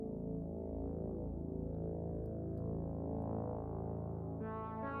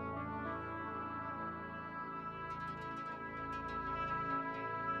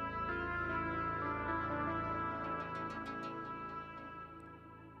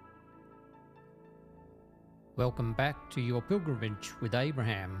Welcome back to your pilgrimage with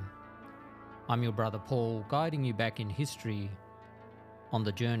Abraham. I'm your brother Paul, guiding you back in history on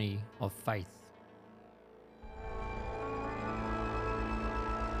the journey of faith.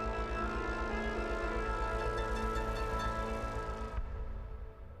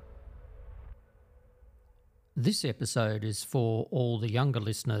 This episode is for all the younger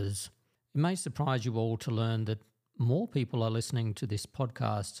listeners. It may surprise you all to learn that more people are listening to this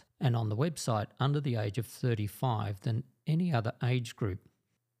podcast and on the website under the age of 35 than any other age group.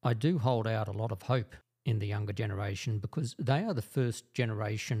 I do hold out a lot of hope in the younger generation because they are the first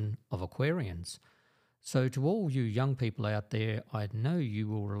generation of Aquarians. So to all you young people out there, I know you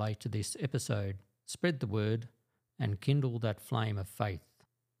will relate to this episode. Spread the word and kindle that flame of faith.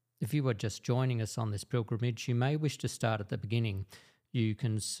 If you are just joining us on this pilgrimage, you may wish to start at the beginning. You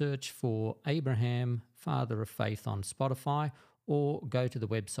can search for Abraham, Father of Faith on Spotify, or go to the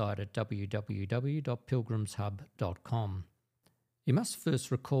website at www.pilgrimshub.com. You must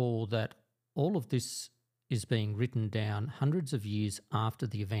first recall that all of this is being written down hundreds of years after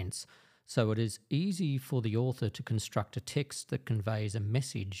the events, so it is easy for the author to construct a text that conveys a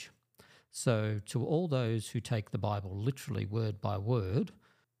message. So to all those who take the Bible literally word by word,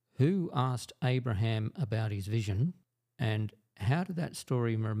 who asked Abraham about his vision, and how did that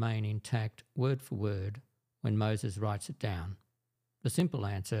story remain intact word for word when Moses writes it down? The simple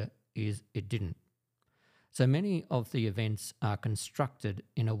answer is it didn't. So many of the events are constructed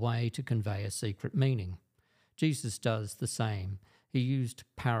in a way to convey a secret meaning. Jesus does the same. He used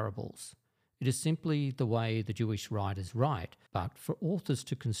parables. It is simply the way the Jewish writers write, but for authors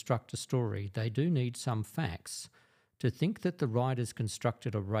to construct a story, they do need some facts. To think that the writers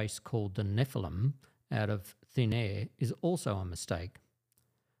constructed a race called the Nephilim out of thin air is also a mistake.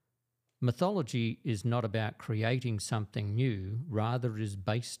 Mythology is not about creating something new, rather it is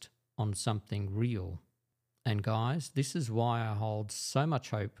based on something real. And guys, this is why I hold so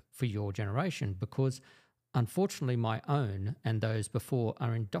much hope for your generation, because unfortunately my own and those before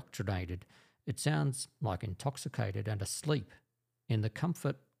are indoctrinated. It sounds like intoxicated and asleep in the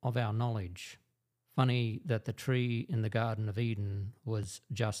comfort of our knowledge. Funny that the tree in the Garden of Eden was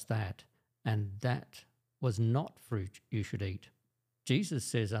just that, and that was not fruit you should eat. Jesus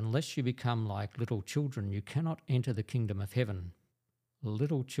says, unless you become like little children, you cannot enter the kingdom of heaven.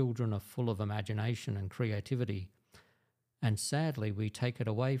 Little children are full of imagination and creativity, and sadly we take it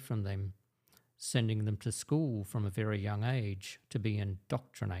away from them, sending them to school from a very young age to be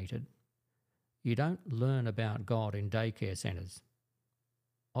indoctrinated. You don't learn about God in daycare centres.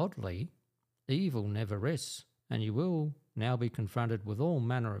 Oddly, evil never rests, and you will now be confronted with all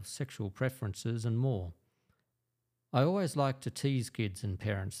manner of sexual preferences and more. I always like to tease kids and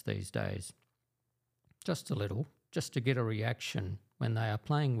parents these days. Just a little, just to get a reaction when they are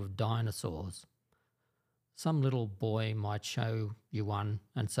playing with dinosaurs. Some little boy might show you one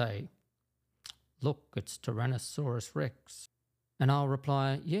and say, "Look, it's Tyrannosaurus Rex." And I'll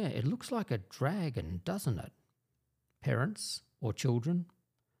reply, "Yeah, it looks like a dragon, doesn't it?" Parents or children,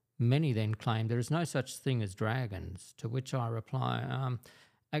 many then claim there is no such thing as dragons, to which I reply,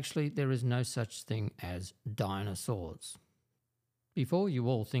 actually there is no such thing as dinosaurs. Before you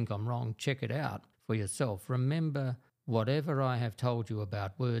all think I'm wrong, check it out for yourself. Remember, whatever I have told you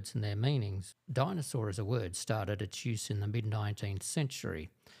about words and their meanings, dinosaur as a word started its use in the mid-19th century,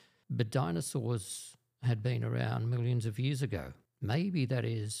 but dinosaurs had been around millions of years ago. Maybe that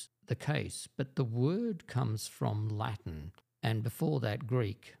is the case, but the word comes from Latin, and before that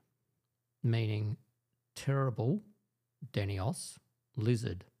Greek, meaning terrible, denios,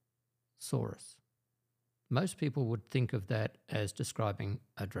 lizard, saurus. Most people would think of that as describing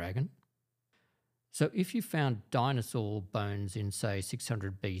a dragon. So if you found dinosaur bones in, say,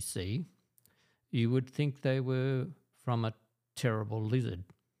 600 BC, you would think they were from a terrible lizard.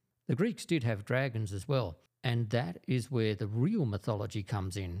 The Greeks did have dragons as well, and that is where the real mythology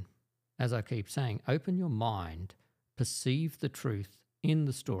comes in. As I keep saying, open your mind, perceive the truth in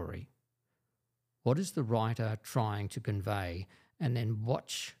the story. What is the writer trying to convey? And then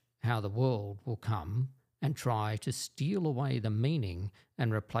watch how the world will come and try to steal away the meaning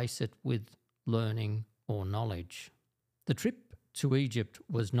and replace it with learning or knowledge. The trip to Egypt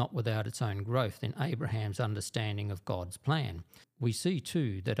was not without its own growth in Abraham's understanding of God's plan. We see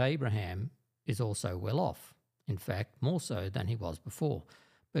too that Abraham is also well off, in fact more so than he was before,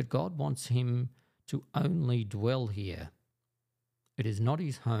 but God wants him to only dwell here. It is not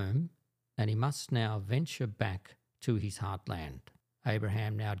his home, and he must now venture back to his heartland.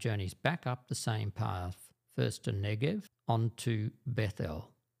 Abraham now journeys back up the same path, first to Negev, on to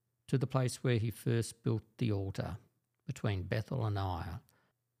Bethel, to the place where he first built the altar between Bethel and Ai,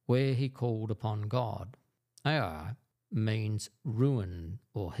 where he called upon God. Ai means ruin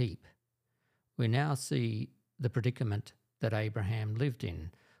or heap. We now see the predicament that Abraham lived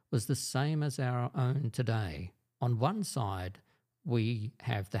in was the same as our own today. On one side, we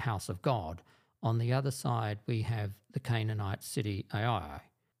have the house of God. On the other side, we have the Canaanite city Ai.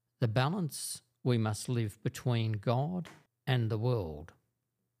 The balance we must live between God and the world.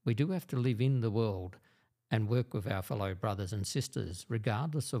 We do have to live in the world and work with our fellow brothers and sisters,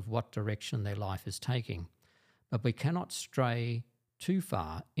 regardless of what direction their life is taking. But we cannot stray too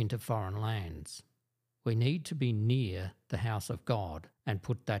far into foreign lands. We need to be near the house of God and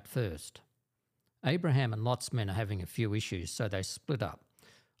put that first. Abraham and Lot's men are having a few issues, so they split up.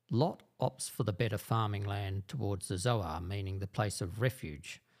 Lot opts for the better farming land towards the Zoar, meaning the place of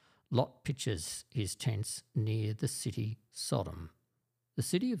refuge. Lot pitches his tents near the city Sodom. The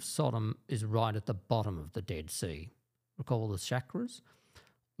city of Sodom is right at the bottom of the Dead Sea. Recall the chakras?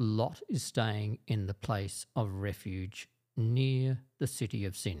 Lot is staying in the place of refuge near the city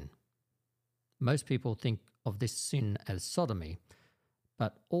of sin. Most people think of this sin as sodomy,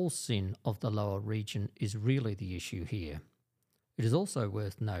 but all sin of the lower region is really the issue here. It is also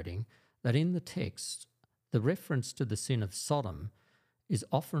worth noting that in the text, the reference to the sin of Sodom is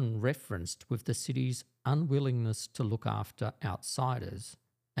often referenced with the city's unwillingness to look after outsiders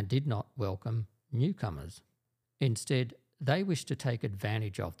and did not welcome newcomers. Instead, they wish to take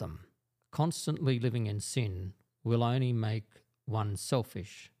advantage of them. Constantly living in sin will only make one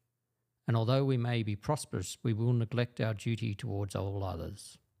selfish, and although we may be prosperous, we will neglect our duty towards all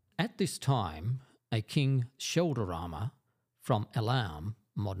others. At this time, a king Sheldarama from Elam,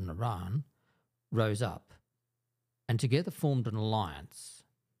 modern Iran, rose up and together formed an alliance.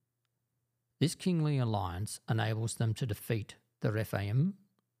 This kingly alliance enables them to defeat the Rephaim,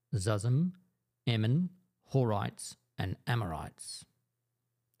 Zuzim, Ammon, Horites, and Amorites.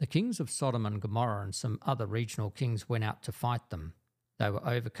 The kings of Sodom and Gomorrah and some other regional kings went out to fight them. They were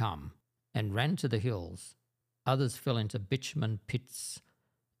overcome and ran to the hills. Others fell into bitumen pits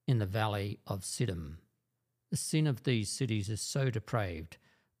in the valley of Siddim. The sin of these cities is so depraved,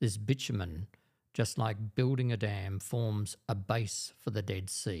 this bitumen, just like building a dam, forms a base for the Dead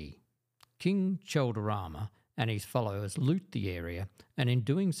Sea. King Sheldarama and his followers loot the area and in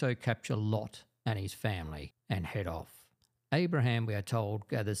doing so capture Lot and his family and head off. Abraham, we are told,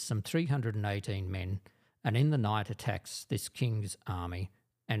 gathers some 318 men and in the night attacks this king's army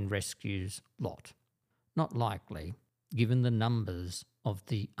and rescues Lot. Not likely, given the numbers of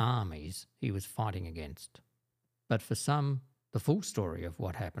the armies he was fighting against. But for some, the full story of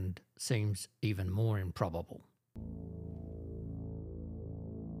what happened seems even more improbable.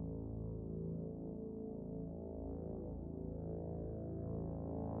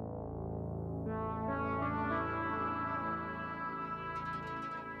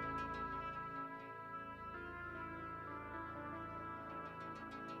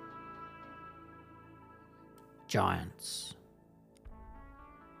 Giants.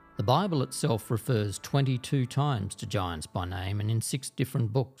 The Bible itself refers 22 times to giants by name and in 6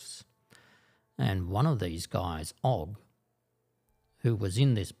 different books. And one of these guys, Og, who was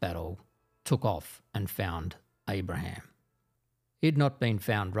in this battle, took off and found Abraham. He had not been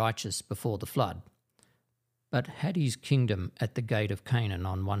found righteous before the flood, but had his kingdom at the gate of Canaan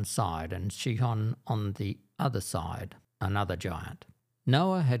on one side and Shihon on the other side, another giant.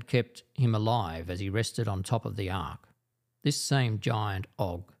 Noah had kept him alive as he rested on top of the ark. This same giant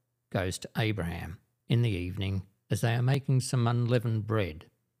Og goes to Abraham in the evening as they are making some unleavened bread.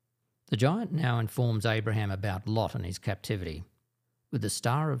 The giant now informs Abraham about Lot and his captivity, with the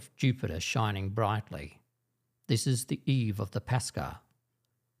star of Jupiter shining brightly. This is the eve of the Pascha,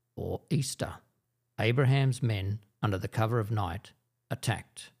 or Easter. Abraham's men, under the cover of night,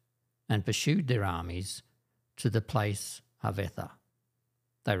 attacked and pursued their armies to the place Havetha.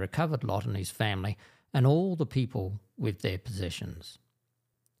 They recovered Lot and his family and all the people with their possessions.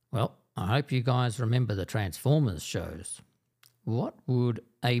 Well, I hope you guys remember the Transformers shows. What would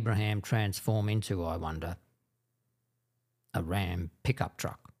Abraham transform into, I wonder? A Ram pickup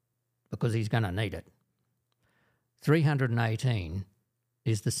truck, because he's going to need it. 318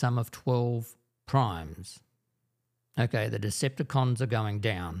 is the sum of 12 primes. Okay, the Decepticons are going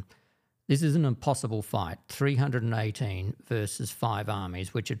down. This is an impossible fight, 318 versus 5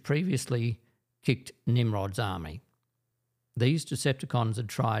 armies, which had previously kicked Nimrod's army. These Decepticons had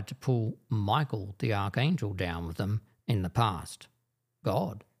tried to pull Michael the Archangel down with them in the past.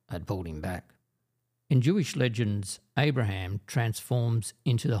 God had pulled him back. In Jewish legends, Abraham transforms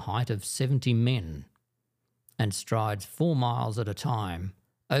into the height of 70 men and strides 4 miles at a time,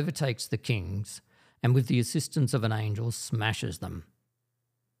 overtakes the kings, and with the assistance of an angel smashes them.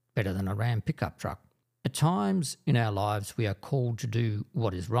 Better than a Ram pickup truck. At times in our lives we are called to do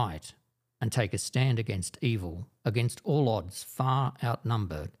what is right and take a stand against evil, against all odds far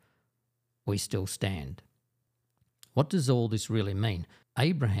outnumbered, we still stand. What does all this really mean?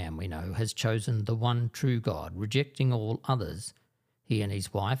 Abraham, we know, has chosen the one true God, rejecting all others. He and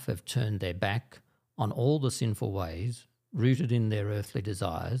his wife have turned their back on all the sinful ways, rooted in their earthly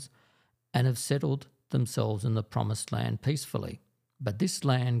desires, and have settled themselves in the promised land peacefully. But this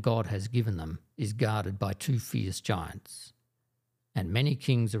land God has given them is guarded by two fierce giants, and many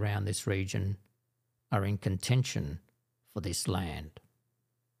kings around this region are in contention for this land.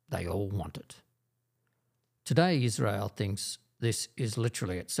 They all want it. Today, Israel thinks this is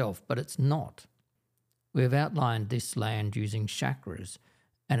literally itself, but it's not. We have outlined this land using chakras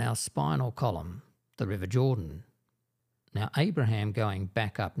and our spinal column, the River Jordan. Now, Abraham, going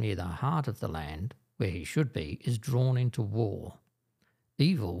back up near the heart of the land, where he should be, is drawn into war.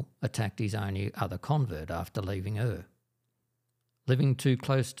 Evil attacked his only other convert after leaving Ur. Living too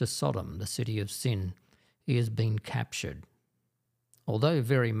close to Sodom, the city of sin, he has been captured. Although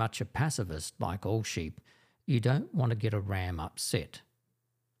very much a pacifist, like all sheep, you don't want to get a ram upset.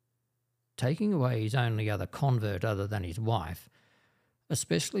 Taking away his only other convert other than his wife,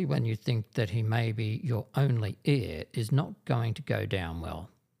 especially when you think that he may be your only heir, is not going to go down well.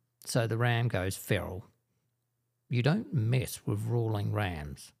 So the ram goes feral. You don't mess with ruling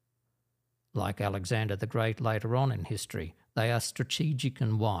rams. Like Alexander the Great later on in history, they are strategic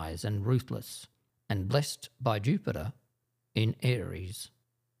and wise and ruthless, and blessed by Jupiter in Aries.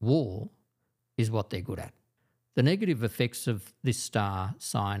 War is what they're good at. The negative effects of this star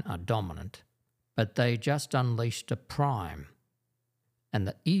sign are dominant, but they just unleashed a prime, and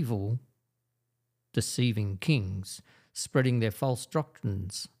the evil, deceiving kings, spreading their false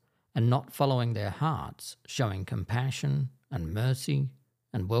doctrines and not following their hearts, showing compassion and mercy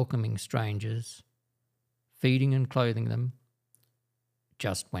and welcoming strangers, feeding and clothing them,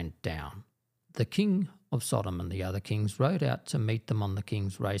 just went down. The king of Sodom and the other kings rode out to meet them on the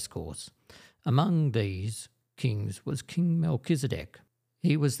king's racecourse. Among these kings was King Melchizedek.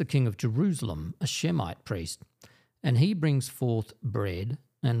 He was the king of Jerusalem, a Shemite priest, and he brings forth bread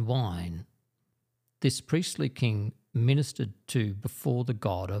and wine. This priestly king ministered to before the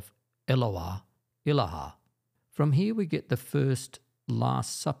god of Eloah, Ilaha. From here we get the first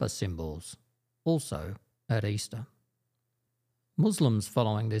Last Supper symbols, also at Easter. Muslims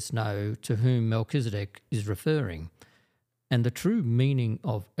following this know to whom Melchizedek is referring, and the true meaning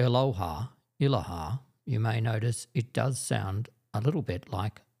of Eloha, Ilaha, you may notice it does sound a little bit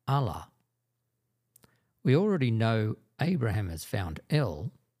like Allah. We already know Abraham has found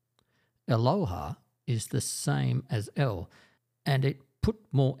El. Eloha is the same as El, and it put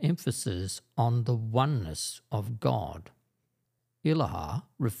more emphasis on the oneness of God. Ilaha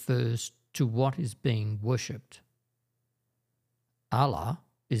refers to what is being worshipped. Allah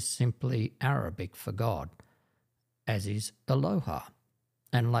is simply Arabic for God, as is Eloha,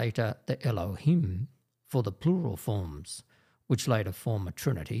 and later the Elohim for the plural forms, which later form a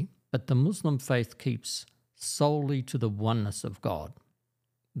trinity, but the Muslim faith keeps solely to the oneness of God.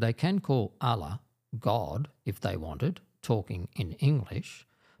 They can call Allah God if they wanted, talking in English,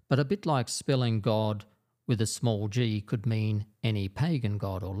 but a bit like spelling God with a small g could mean any pagan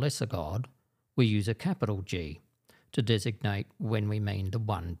god or lesser god, we use a capital G to designate when we mean the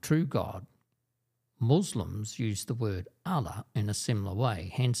one true God. Muslims use the word Allah in a similar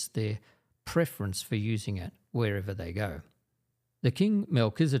way, hence their preference for using it wherever they go. The king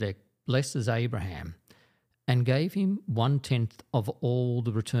Melchizedek blesses Abraham and gave him 1/10 of all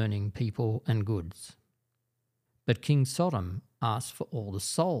the returning people and goods. But King Sodom asks for all the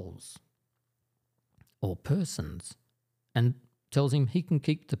souls or persons and tells him he can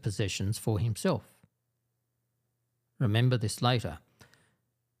keep the possessions for himself. Remember this later.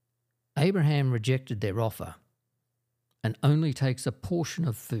 Abraham rejected their offer and only takes a portion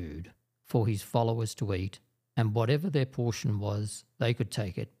of food for his followers to eat, and whatever their portion was, they could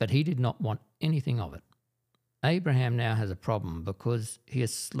take it, but he did not want anything of it. Abraham now has a problem because he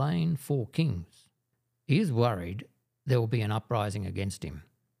has slain 4 kings. He is worried there will be an uprising against him.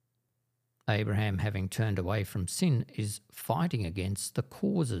 Abraham, having turned away from sin, is fighting against the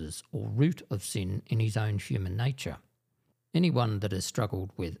causes or root of sin in his own human nature. Anyone that has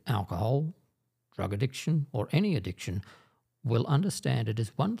struggled with alcohol, drug addiction, or any addiction will understand it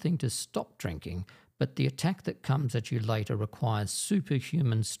is one thing to stop drinking, but the attack that comes at you later requires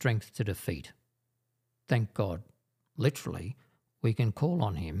superhuman strength to defeat. Thank God, literally, we can call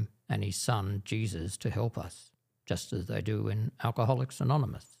on him and his son Jesus to help us, just as they do in Alcoholics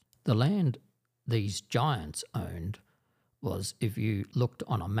Anonymous. The land these giants owned was if you looked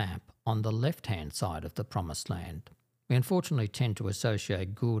on a map on the left-hand side of the Promised Land. We unfortunately tend to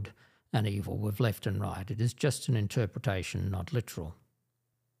associate good and evil with left and right. It is just an interpretation, not literal.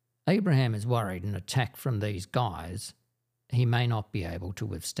 Abraham is worried an attack from these guys he may not be able to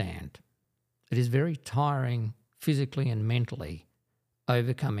withstand. It is very tiring physically and mentally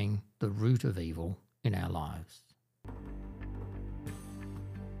overcoming the root of evil in our lives.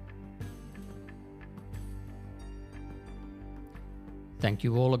 Thank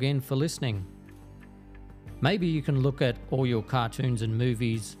you all again for listening. Maybe you can look at all your cartoons and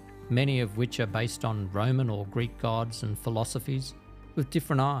movies, many of which are based on Roman or Greek gods and philosophies, with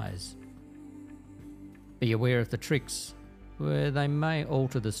different eyes. Be aware of the tricks where they may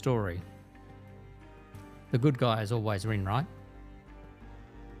alter the story. The good guys always win, right?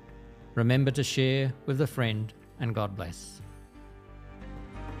 Remember to share with a friend, and God bless.